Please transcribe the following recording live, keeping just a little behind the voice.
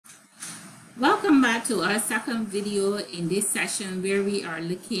Welcome back to our second video in this session where we are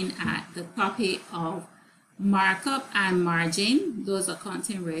looking at the topic of markup and margin. Those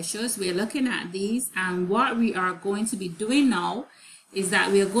accounting ratios. We're looking at these, and what we are going to be doing now is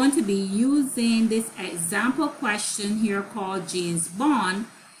that we are going to be using this example question here called James Bond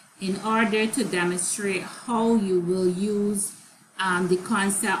in order to demonstrate how you will use the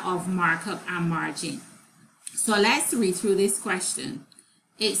concept of markup and margin. So let's read through this question.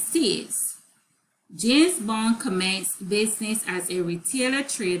 It says, James Bond commenced business as a retailer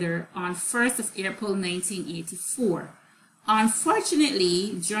trader on 1st of April 1984.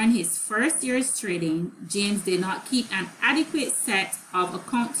 Unfortunately, during his first year's trading, James did not keep an adequate set of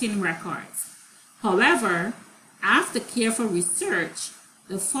accounting records. However, after careful research,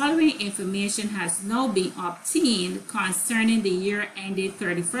 the following information has now been obtained concerning the year ended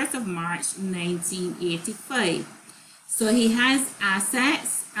 31st of March 1985. So he has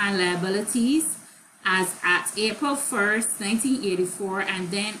assets and liabilities as at April 1st, 1984,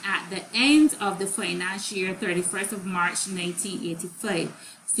 and then at the end of the financial year, 31st of March, 1985.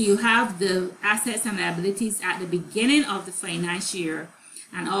 So you have the assets and liabilities at the beginning of the financial year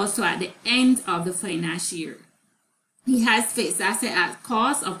and also at the end of the financial year. He has fixed asset at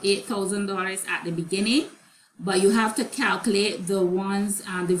cost of $8,000 at the beginning, but you have to calculate the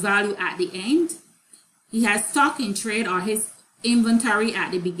value at the end. He has stock in trade, or his inventory at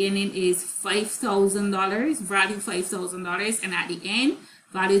the beginning is $5,000, value $5,000, and at the end,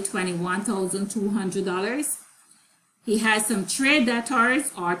 value $21,200. He has some trade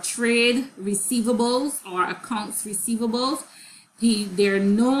debtors or trade receivables or accounts receivables. There are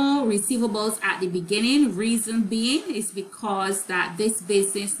no receivables at the beginning. Reason being is because that this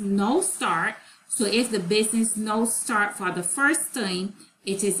business now start. So if the business now start for the first time,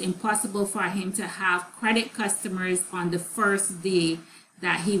 it is impossible for him to have credit customers on the first day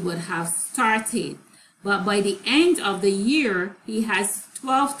that he would have started. But by the end of the year, he has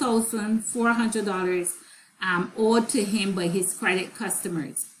 $12,400 owed to him by his credit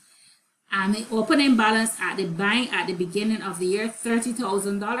customers. And the opening balance at the bank at the beginning of the year,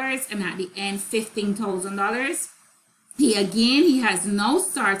 $30,000, and at the end, $15,000. He has now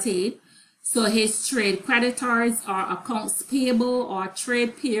started. So his trade creditors or accounts payable or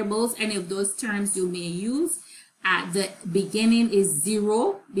trade payables, any of those terms you may use, at the beginning is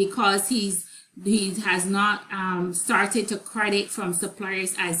zero because he has not started to credit from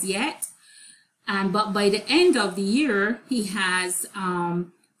suppliers as yet. But by the end of the year, he has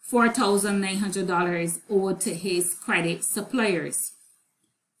 $4,900 owed to his credit suppliers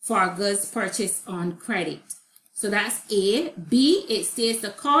for goods purchased on credit. So that's A. B, it states the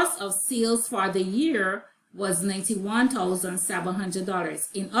cost of sales for the year was $91,700.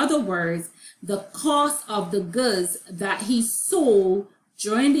 In other words, the cost of the goods that he sold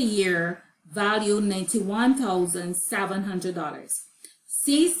during the year valued $91,700.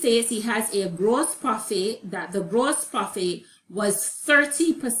 C states he has a gross profit, that the gross profit was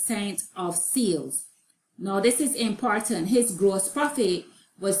 30% of sales. Now this is important. His gross profit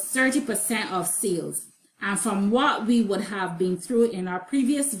was 30% of sales. And from what we would have been through in our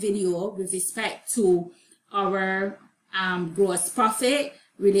previous video with respect to our gross profit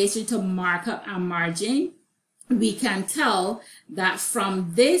relation to markup and margin, we can tell that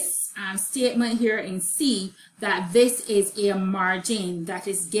from this statement here in C that this is a margin that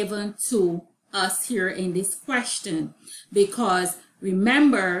is given to us here in this question. Because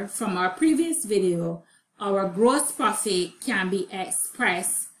remember from our previous video, our gross profit can be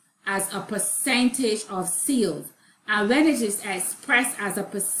expressed as a percentage of sales, and when it is expressed as a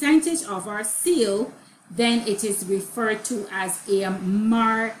percentage of our sale, then it is referred to as a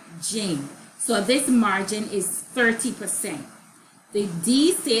margin. So this margin is 30%. The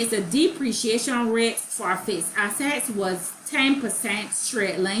D says the depreciation rate for fixed assets was 10%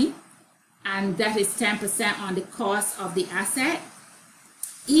 straight line, and that is 10% on the cost of the asset.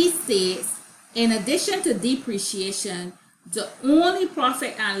 E says in addition to depreciation, the only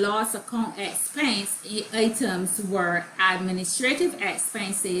profit and loss account expense items were administrative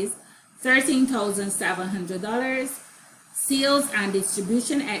expenses, $13,700, sales and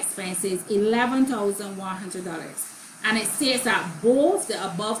distribution expenses, $11,100. And it says that both the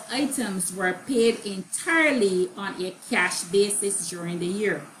above items were paid entirely on a cash basis during the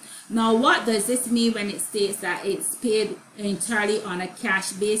year. Now, what does this mean when it states that it's paid entirely on a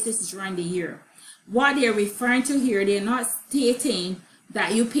cash basis during the year? What they're referring to here, they're not stating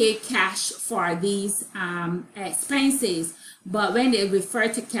that you pay cash for these expenses, but when they refer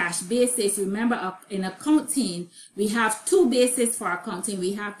to cash basis, remember in accounting, we have two bases for accounting.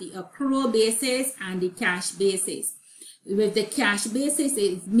 We have the accrual basis and the cash basis. With the cash basis,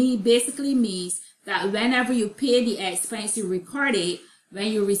 it basically means that whenever you pay the expense, you record it. When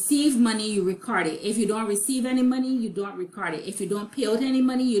you receive money, you record it. If you don't receive any money, you don't record it. If you don't pay out any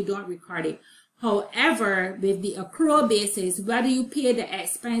money, you don't record it. However, with the accrual basis, whether you pay the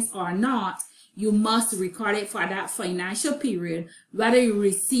expense or not, you must record it for that financial period. Whether you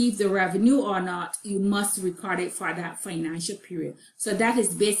receive the revenue or not, you must record it for that financial period. So that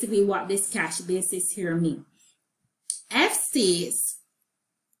is basically what this cash basis here means. F states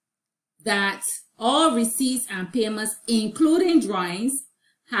that all receipts and payments, including drawings,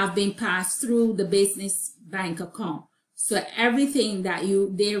 have been passed through the business bank account. So everything that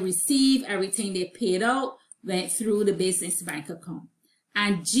they receive, everything they paid out, went through the business bank account.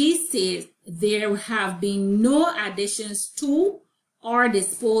 And G says there have been no additions to or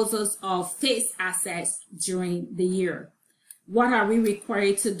disposals of fixed assets during the year. What are we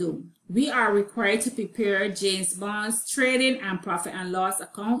required to do? We are required to prepare James Bond's trading and profit and loss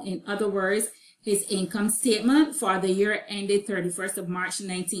account. In other words, his income statement for the year ended 31st of March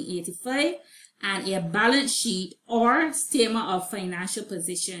 1985, and a balance sheet or statement of financial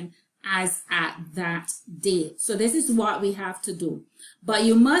position as at that date. So this is what we have to do. But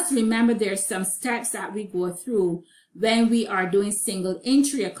you must remember there's some steps that we go through when we are doing single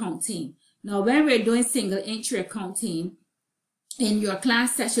entry accounting. Now, when we're doing single entry accounting, in your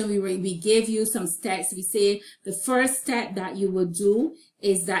class session, we gave you some steps. We say the first step that you will do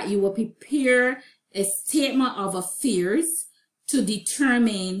is that you will prepare a statement of affairs to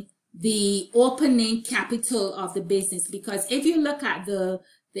determine the opening capital of the business. Because if you look at the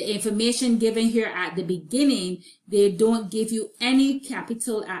information given here at the beginning, they don't give you any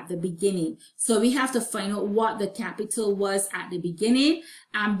capital at the beginning. So we have to find out what the capital was at the beginning.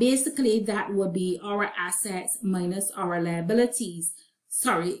 And basically that would be our assets minus our liabilities.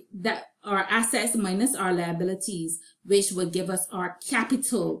 Sorry, that our assets minus our liabilities, which would give us our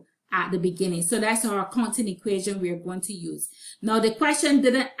capital at the beginning. So that's our accounting equation we're going to use. Now, the question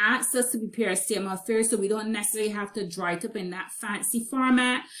didn't ask us to prepare a statement of affairs, so we don't necessarily have to draw it up in that fancy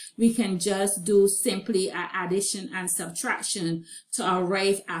format. We can just do simply an addition and subtraction to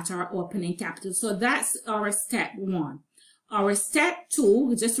arrive at our opening capital. So that's our step one. Our step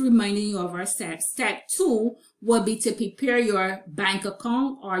two, just reminding you of our steps. Step two will be to prepare your bank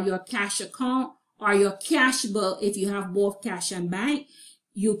account or your cash account or your cash bill if you have both cash and bank.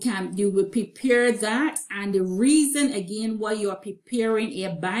 You will prepare that, and the reason again why you're preparing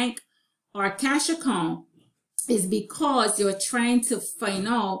a bank or cash account is because you're trying to find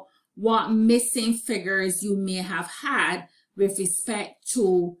out what missing figures you may have had with respect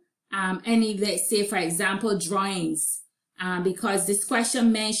to any, let's say for example, drawings, because this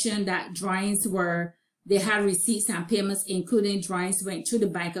question mentioned that drawings they had receipts and payments including drawings went to the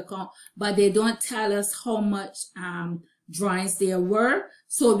bank account, but they don't tell us how much drawings there were.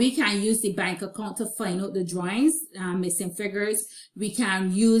 So we can use the bank account to find out the drawings, missing figures. We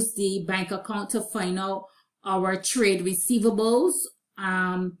can use the bank account to find out our trade receivables,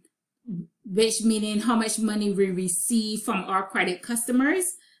 which meaning how much money we receive from our credit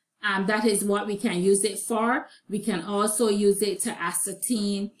customers. That is what we can use it for. We can also use it to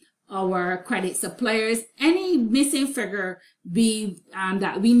ascertain our credit suppliers. Any missing figure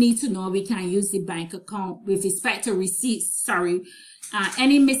that we need to know, we can use the bank account with respect to receipts.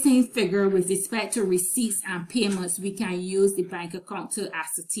 Any missing figure with respect to receipts and payments, we can use the bank account to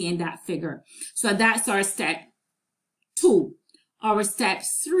ascertain that figure. So that's our step two. Our step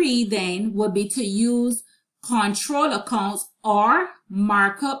three then would be to use control accounts or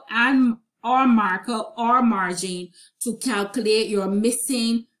markup or margin to calculate your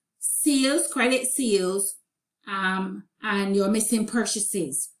missing sales, credit sales, and your missing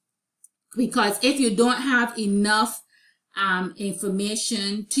purchases. Because if you don't have enough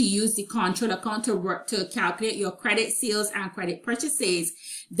information to use the control account to calculate your credit sales and credit purchases,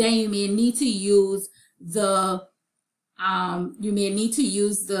 then you may need to use the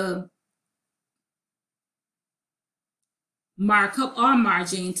markup or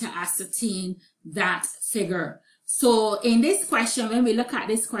margin to ascertain that figure. So in this question, when we look at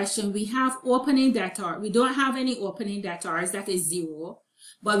this question, we have opening debtor. We don't have any opening debtors, that is 0,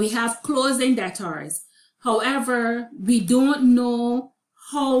 but we have closing debtors. However, we don't know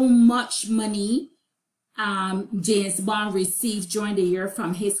how much money James Bond received during the year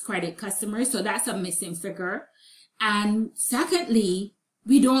from his credit customers. So that's a missing figure. And secondly,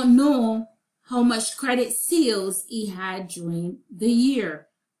 we don't know how much credit sales he had during the year.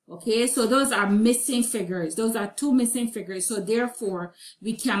 Okay, so those are missing figures. Those are two missing figures. So therefore,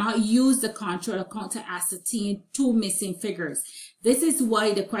 we cannot use the control account to ascertain two missing figures. This is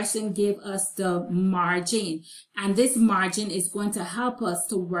why the question gave us the margin. And this margin is going to help us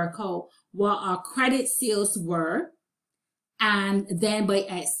to work out what our credit sales were. And then by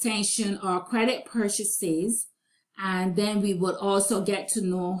extension, our credit purchases. And then we would also get to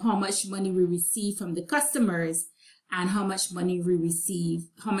know how much money we receive from the customers and how much money we receive,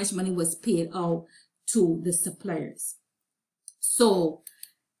 how much money was paid out to the suppliers. So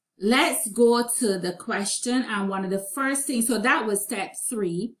let's go to the question. And one of the first things, so that was step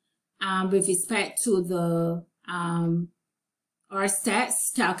 3 with respect to the our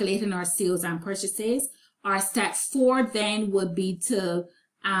steps, calculating our sales and purchases. Our step 4 then would be to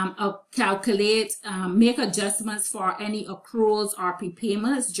calculate, make adjustments for any accruals or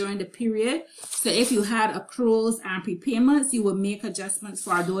prepayments during the period. So if you had accruals and prepayments, you will make adjustments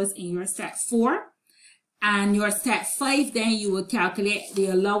for those in your step 4. And your step 5, then you will calculate the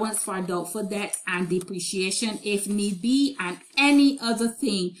allowance for doubtful debt and depreciation if need be, and any other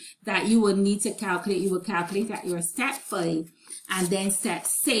thing that you will need to calculate, you will calculate at your step 5. And then step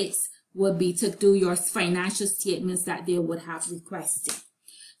 6 would be to do your financial statements that they would have requested.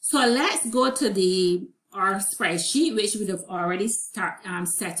 So let's go to our spreadsheet, which we have already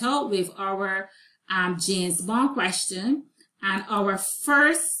set out with our James Bond question. And our the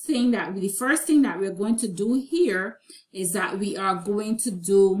first thing that we're going to do here is that we are going to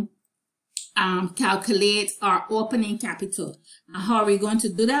do calculate our opening capital. And how are we going to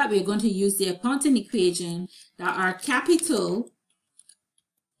do that? We're going to use the accounting equation that our capital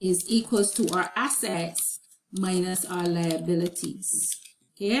is equals to our assets minus our liabilities.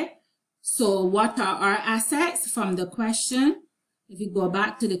 Okay, so what are our assets from the question? If you go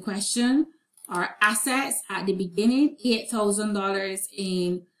back to the question, our assets at the beginning, $8,000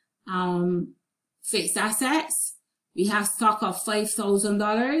 in fixed assets. We have stock of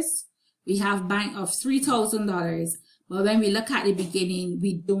 $5,000. We have bank of $3,000. But when we look at the beginning,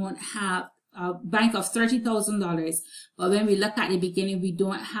 we don't have a bank of $30,000. But when we look at the beginning, we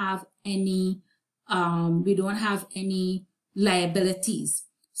don't have any liabilities.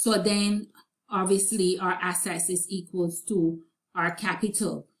 So then obviously our assets is equals to our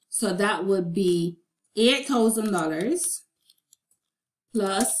capital. So that would be $8,000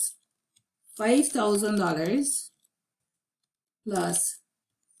 plus $5,000 plus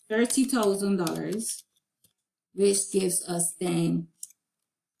 $30,000, which gives us then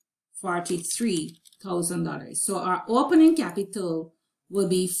 $43,000. So our opening capital will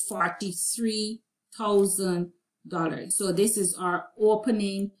be $43,000. So this is our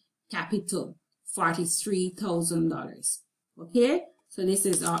opening capital, $43,000. Okay, so this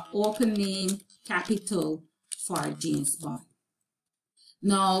is our opening capital for James Bond.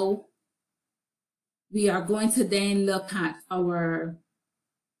 Now we are going to then look at our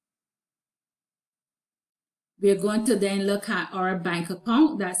bank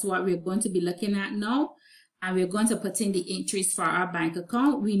account. That's what we're going to be looking at now. And we're going to put in the entries for our bank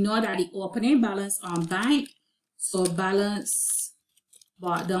account. We know that the opening balance on bank, so balance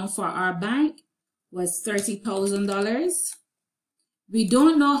brought down for our bank was $30,000. We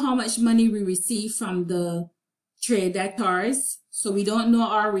don't know how much money we received from the trade debtors. So we don't know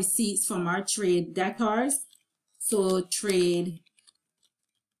our receipts from our trade debtors. So trade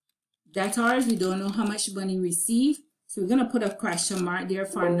debtors, we don't know how much money we received. So we're going to put a question mark there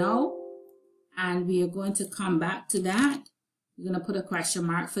for now. And we are going to come back to that. We're going to put a question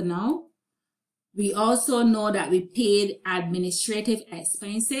mark for now. We also know that we paid administrative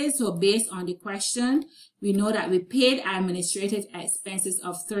expenses. So based on the question, we know that we paid administrative expenses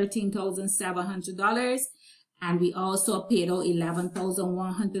of $13,700. And we also paid out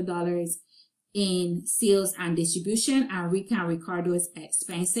 $11,100 in sales and distribution. And we can record those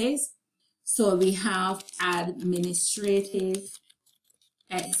expenses. So we have administrative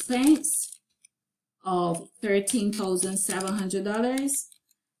expense of $13,700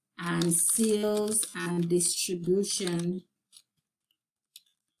 and sales and distribution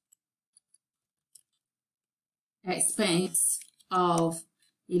expense of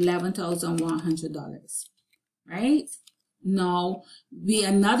 $11,100, right? Now,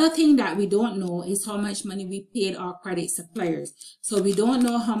 another thing that we don't know is how much money we paid our credit suppliers. So we don't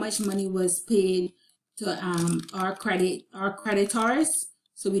know how much money was paid to our creditors.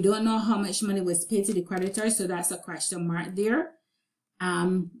 So we don't know how much money was paid to the creditors. So that's a question mark there.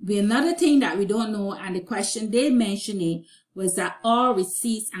 Another thing that we don't know, and the question did mention it, was that all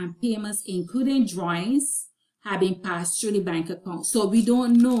receipts and payments, including drawings, have been passed through the bank account. So we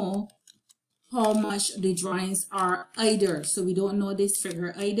don't know how much the drawings are either. So we don't know this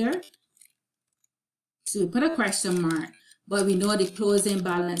figure either. So we put a question mark, but we know the closing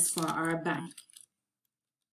balance for our bank.